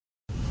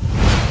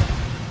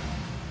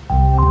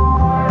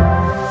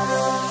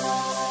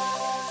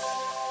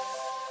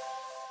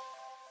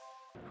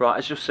Right,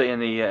 as you'll see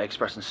in the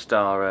Express and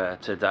Star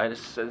today,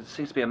 there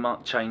seems to be a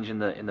marked change in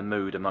the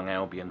mood among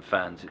Albion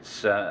fans.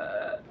 It's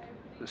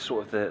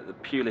sort of the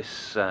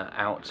Pulis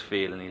out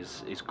feeling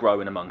is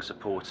growing among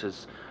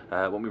supporters.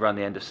 When we ran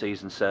the end of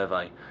season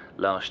survey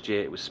last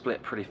year, it was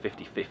split pretty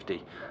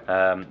 50-50,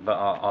 but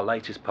our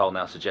latest poll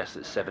now suggests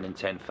that 7 in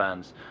 10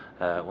 fans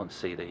want to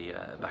see the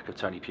back of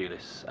Tony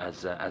Pulis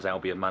as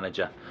Albion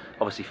manager.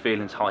 Obviously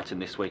feelings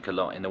heightened this week a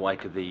lot in the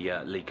wake of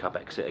the League Cup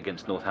exit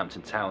against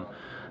Northampton Town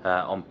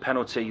on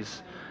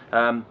penalties,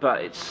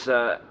 but it's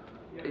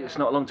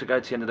not long to go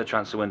to the end of the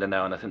transfer window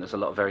now, and I think there's a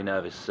lot of very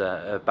nervous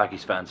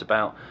Baggies fans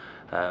about.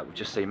 We've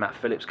just seen Matt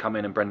Phillips come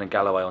in and Brendan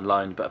Galloway on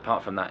loan, but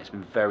apart from that, it's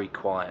been very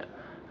quiet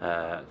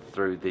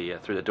through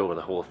the door of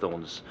the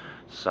Hawthorns.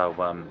 So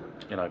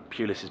you know,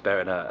 Pulis is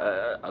bearing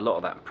a lot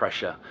of that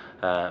pressure.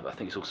 I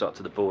think it's also up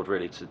to the board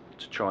really to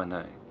try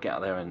and get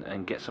out there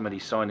and get some of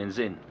these signings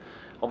in.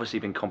 Obviously,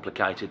 been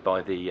complicated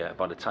by the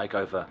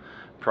takeover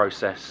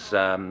process,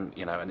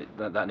 you know, and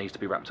that needs to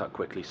be wrapped up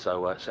quickly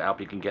so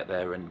Albion can get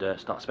there and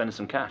start spending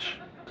some cash.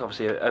 It's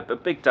obviously a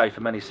big day for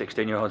many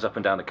 16-year-olds up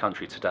and down the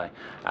country today,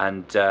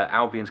 and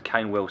Albion's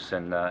Kane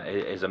Wilson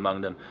is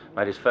among them.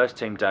 Made his first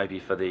team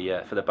debut for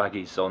the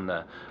Baggies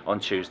on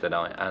Tuesday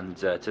night, and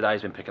today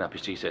he's been picking up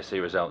his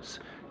GCSE results.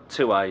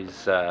 2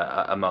 A's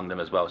among them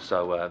as well,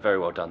 so very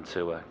well done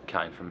to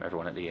Kane from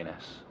everyone at the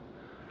ENS.